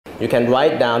you can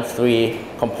write down three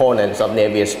components of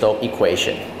Navier-Stokes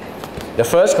equation. The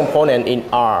first component in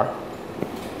R,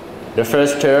 the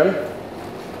first term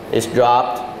is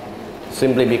dropped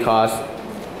simply because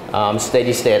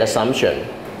steady state assumption.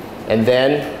 And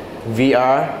then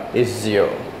VR is 0.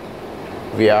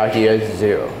 VR here is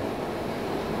 0.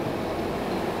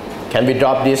 Can we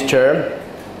drop this term?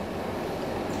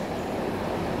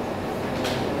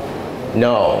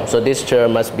 No, so this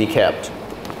term must be kept.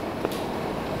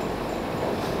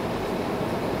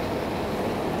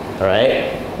 All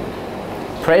right.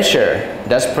 Pressure.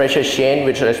 Does pressure change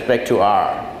with respect to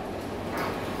R?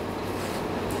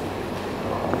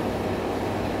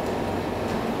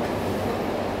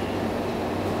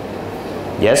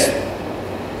 Yes?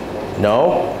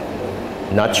 No?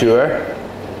 Not sure?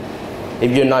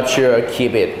 If you're not sure,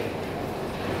 keep it.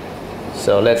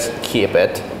 So let's keep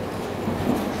it.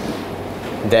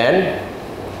 Then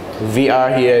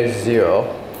VR here is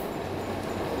 0,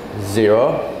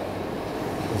 0,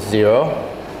 0.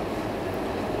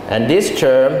 And this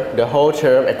term, the whole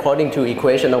term, according to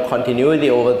equation of continuity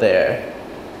over there,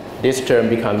 this term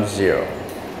becomes 0.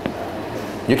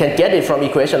 You can get it from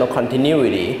equation of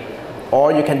continuity,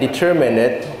 or you can determine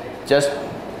it just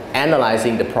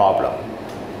analyzing the problem.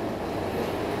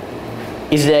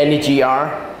 Is there any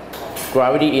GR,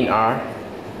 gravity in R?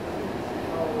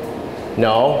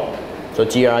 No, so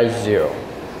GR is 0.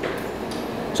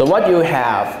 So what you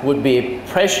have would be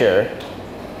pressure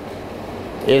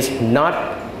is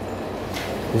not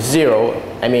 0.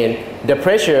 I mean, the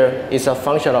pressure is a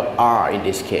function of R in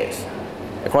this case.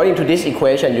 According to this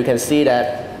equation, you can see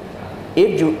that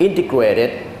if you integrate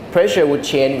it, pressure would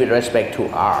change with respect to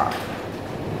R.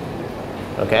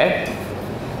 Okay?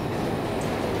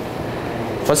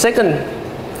 For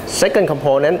second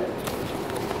component,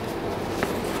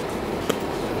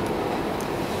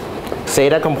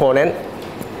 zeta component,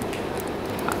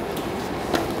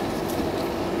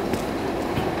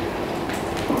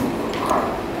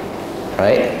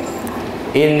 right?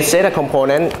 In zeta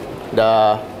component,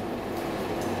 the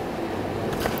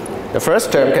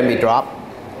first term can be dropped.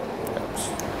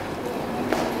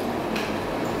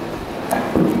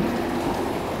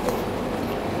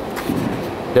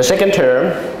 The second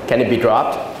term, can it be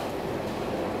dropped?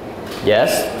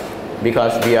 Yes,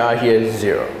 because VR here is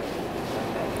 0.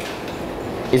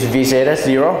 Is V zeta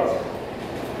 0?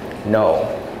 No.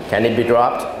 Can it be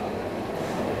dropped?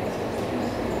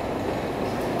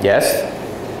 Yes,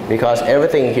 because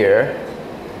everything here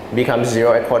becomes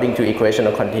 0 according to equation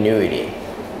of continuity.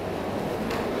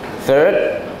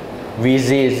 Third,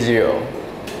 Vz is 0.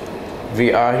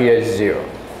 VR here is 0.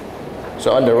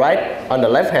 So on the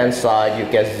left hand side,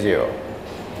 you get 0.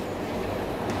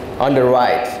 On the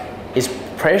right, is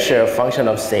pressure a function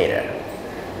of zeta?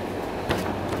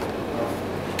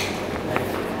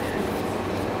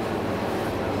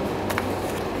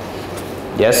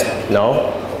 Yes?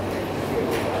 No?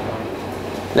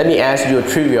 Let me ask you a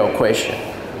trivial question.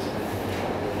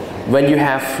 When you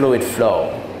have fluid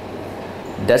flow,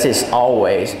 does it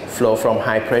always flow from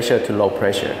high pressure to low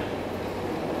pressure?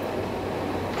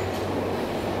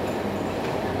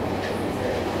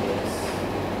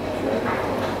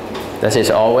 Does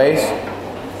it always?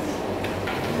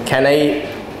 Can I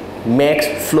make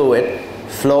fluid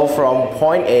flow from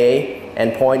point A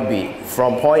and point B,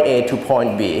 from point A to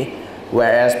point B,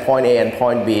 whereas point A and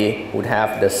point B would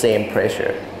have the same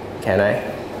pressure? Can I?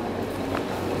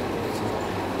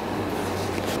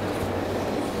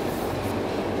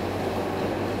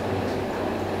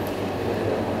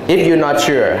 If you're not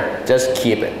sure, just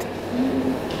keep it.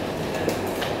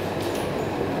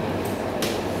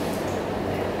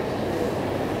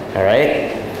 All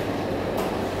right?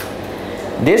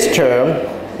 This term,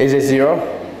 is it 0?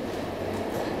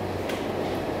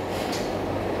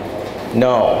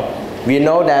 No. We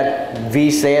know that V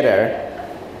zeta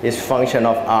is function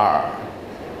of R,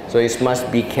 so it must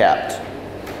be kept.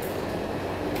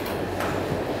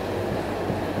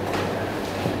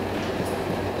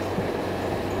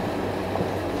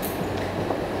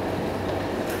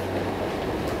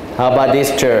 How about this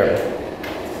term?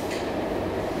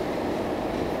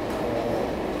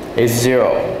 It's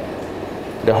 0.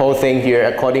 The whole thing here,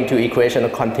 according to equation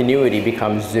of continuity,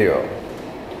 becomes 0.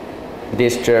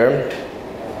 This term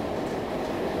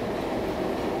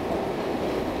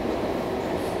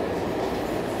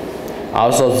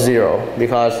also 0,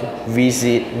 because V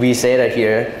zeta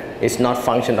here is not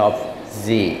function of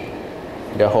Z.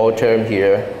 The whole term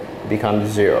here becomes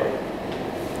 0.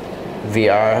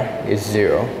 VR is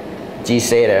 0. G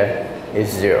zeta is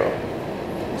 0.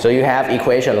 So you have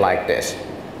equation like this.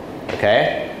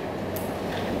 Okay?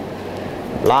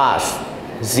 Last,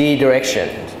 Z direction.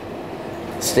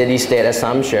 steady state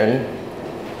assumption,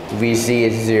 Vc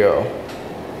is 0.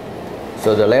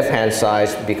 So the left hand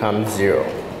side becomes 0.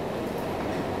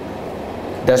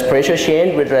 Does pressure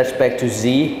change with respect to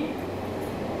Z?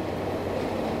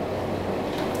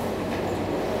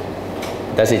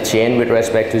 Does it change with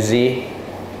respect to Z?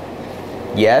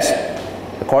 Yes.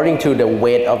 According to the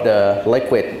weight of the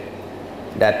liquid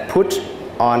that put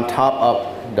on top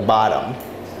of the bottom,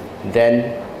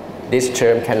 then this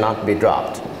term cannot be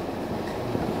dropped.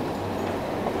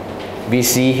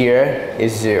 Vc here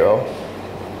is 0,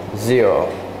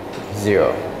 0,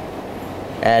 0.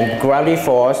 And gravity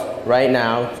force right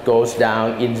now goes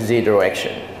down in Z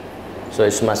direction. So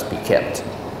it must be kept.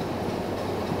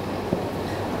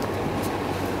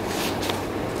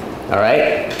 All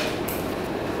right?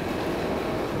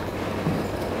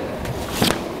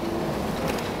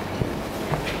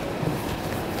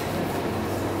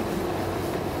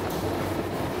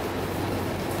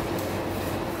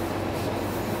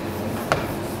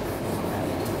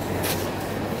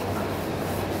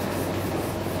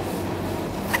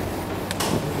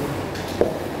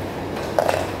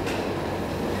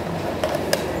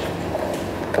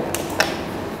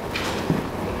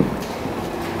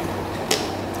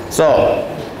 So,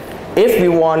 if we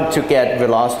want to get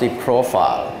velocity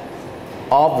profile,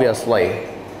 obviously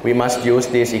we must use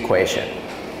this equation.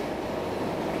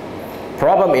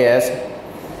 Problem is,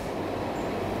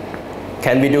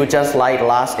 can we do just like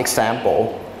last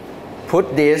example,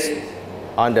 put this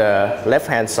on the left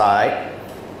hand side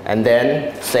and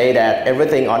then say that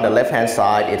everything on the left hand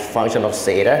side is function of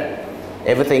theta,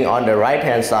 everything on the right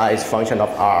hand side is function of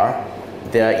r,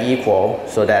 they are equal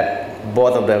so that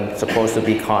both of them supposed to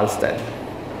be constant.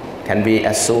 Can we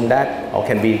assume that, or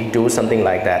can we do something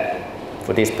like that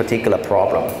for this particular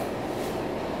problem?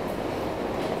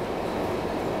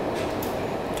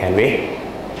 Can we?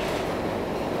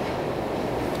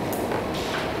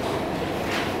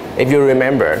 If you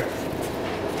remember,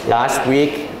 last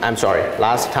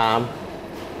time,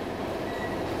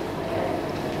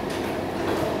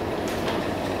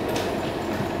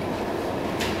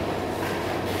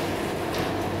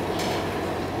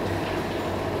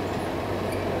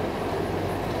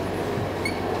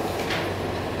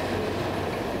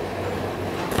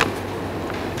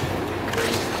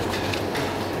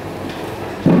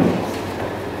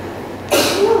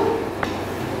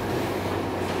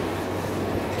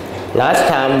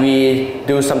 we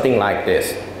do something like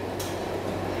this.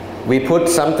 We put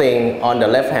something on the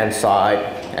left hand side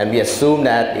and we assume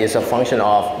that it's a function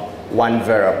of one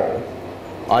variable.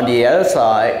 On the other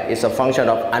side, it's a function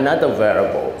of another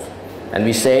variable. And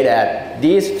we say that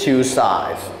these two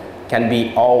sides can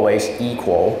be always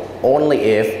equal only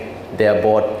if they're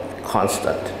both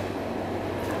constant.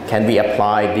 Can we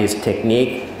apply this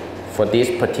technique for this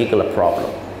particular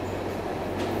problem?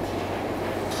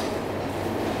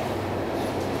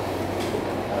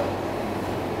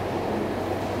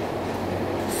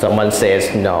 Someone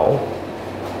says no.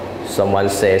 Someone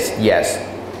says yes.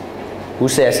 Who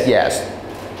says yes?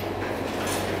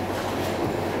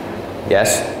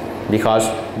 Yes, because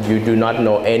you do not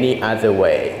know any other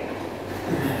way.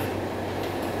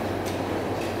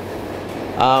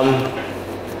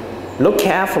 Look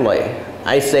carefully.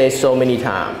 I say so many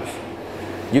times.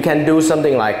 You can do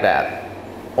something like that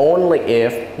only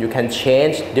if you can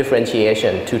change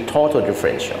differentiation to total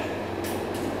differential.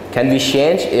 Can we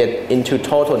change it into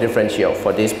total differential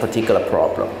for this particular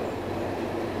problem?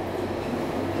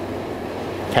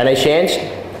 Can I change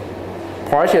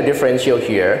partial differential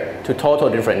here to total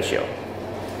differential?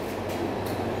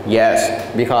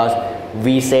 Yes, because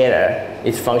V theta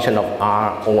is function of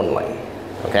R only.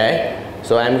 Okay?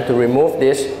 So I'm going to remove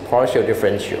this partial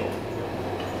differential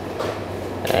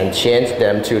and change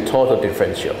them to total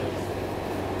differential.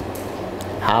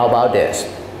 How about this?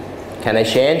 Can I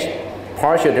change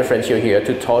partial differential here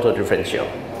to total differential?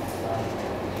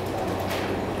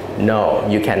 No,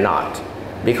 you cannot.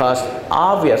 Because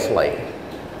obviously,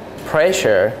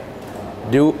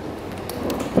 the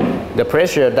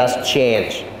pressure does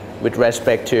change with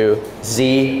respect to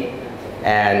Z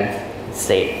and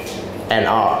Z and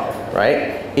R,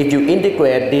 right? If you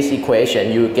integrate this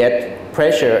equation, you get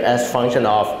pressure as function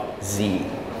of Z.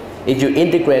 If you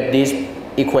integrate this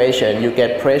equation, you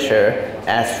get pressure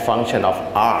as function of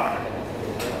R.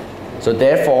 So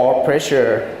therefore,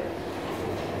 pressure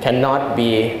cannot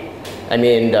be,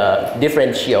 the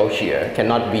differential here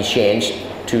cannot be changed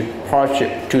to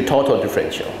total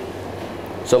differential.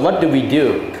 So what do we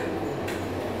do?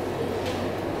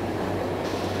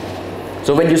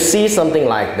 So when you see something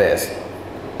like this,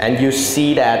 and you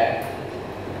see that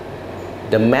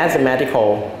the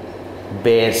mathematical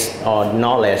base or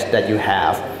knowledge that you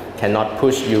have cannot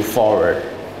push you forward,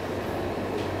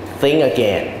 think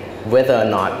again whether or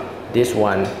not this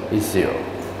one is 0.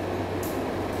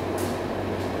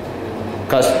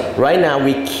 Because right now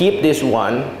we keep this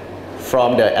one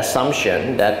from the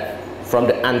assumption that, from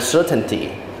the uncertainty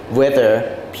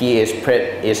whether P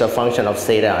is a function of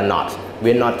theta or not.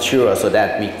 We're not sure, so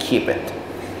that we keep it.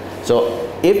 So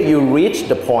if you reach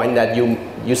the point that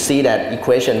you see that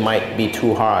equation might be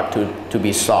too hard to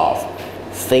be solved,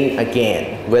 think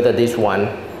again whether this one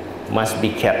must be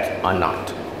kept or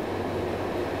not.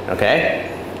 Okay?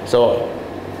 So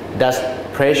does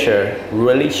pressure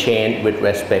really change with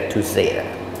respect to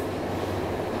theta?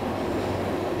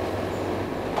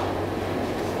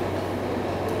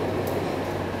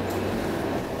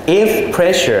 If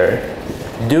pressure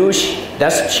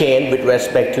does change with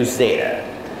respect to theta,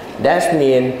 that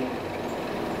means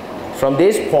from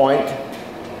this point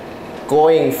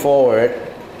going forward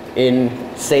in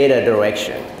theta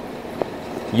direction,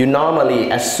 you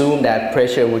normally assume that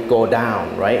pressure would go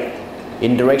down, right?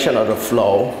 In direction of the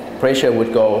flow, pressure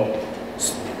would go,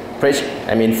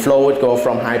 flow would go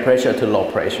from high pressure to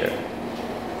low pressure.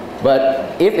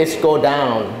 But if it's go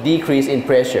down, decrease in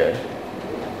pressure,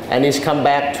 and it's come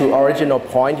back to original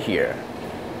point here,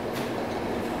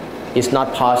 it's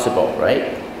not possible,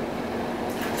 right?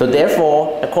 So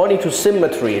therefore, according to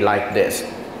symmetry like this,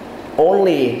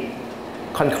 only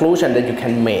conclusion that you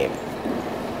can make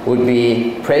would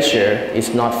be pressure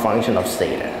is not function of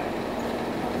theta.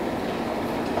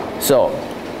 So,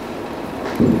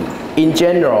 in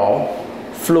general,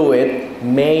 fluid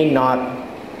may not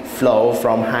flow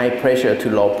from high pressure to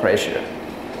low pressure.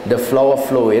 The flow of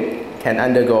fluid can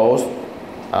undergo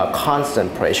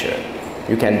constant pressure.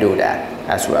 You can do that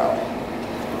as well.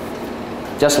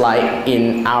 Just like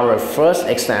in our first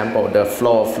example, the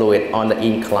flow of fluid on the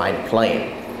inclined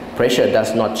plane, pressure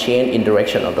does not change in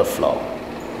direction of the flow.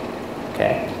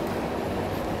 Okay?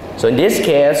 So in this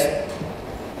case,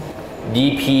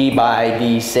 dP by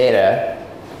d theta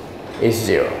is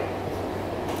 0.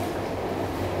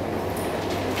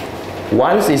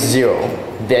 Once it's 0,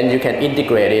 then you can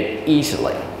integrate it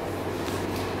easily.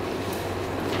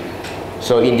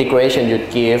 So integration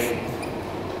would give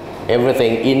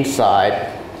everything inside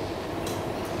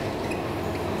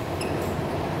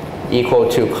equal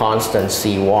to constant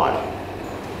C1.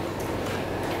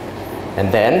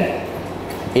 And then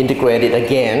integrate it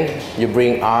again. You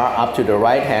bring R up to the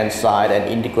right hand side and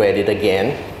integrate it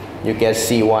again. You get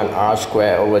C1 R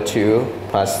squared over 2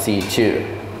 plus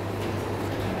C2.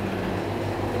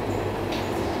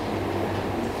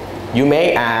 You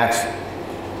may ask,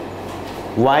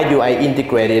 why do I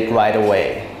integrate it right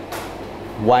away?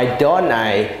 Why don't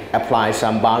I apply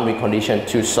some boundary condition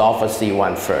to solve for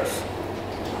C1 first?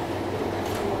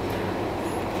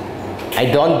 I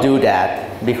don't do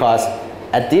that because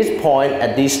at this point,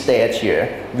 at this stage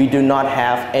here, we do not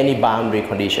have any boundary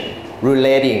condition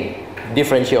relating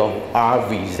differential R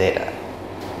v zeta.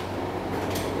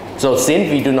 So since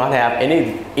we do not have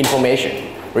any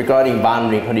information regarding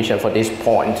boundary condition for this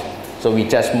point, so we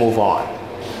just move on.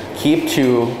 Keep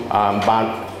to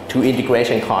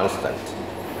integration constant.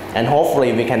 And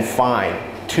hopefully we can find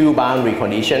two boundary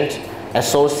conditions,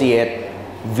 associate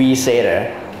V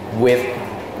theta with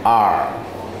R.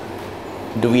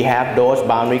 Do we have those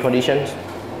boundary conditions?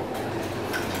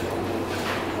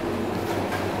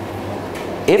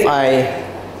 If I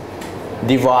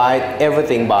divide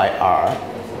everything by R,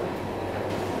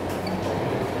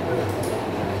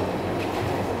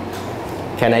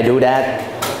 can I do that?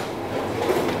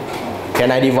 Can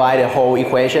I divide the whole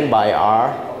equation by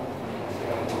R?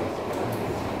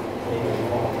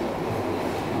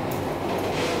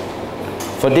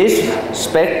 For this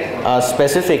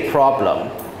specific problem,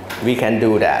 we can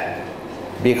do that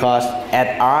because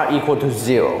at R equal to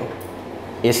 0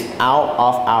 is out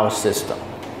of our system.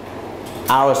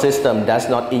 Our system does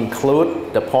not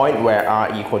include the point where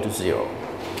R equal to 0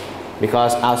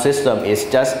 because our system is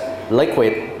just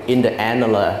liquid in the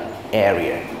annular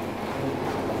area.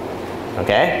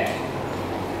 Okay?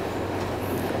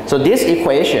 So this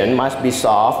equation must be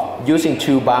solved using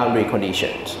two boundary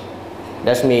conditions.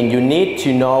 That means you need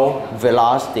to know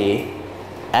velocity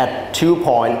at 2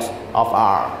 points of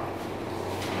R.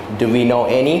 Do we know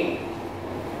any?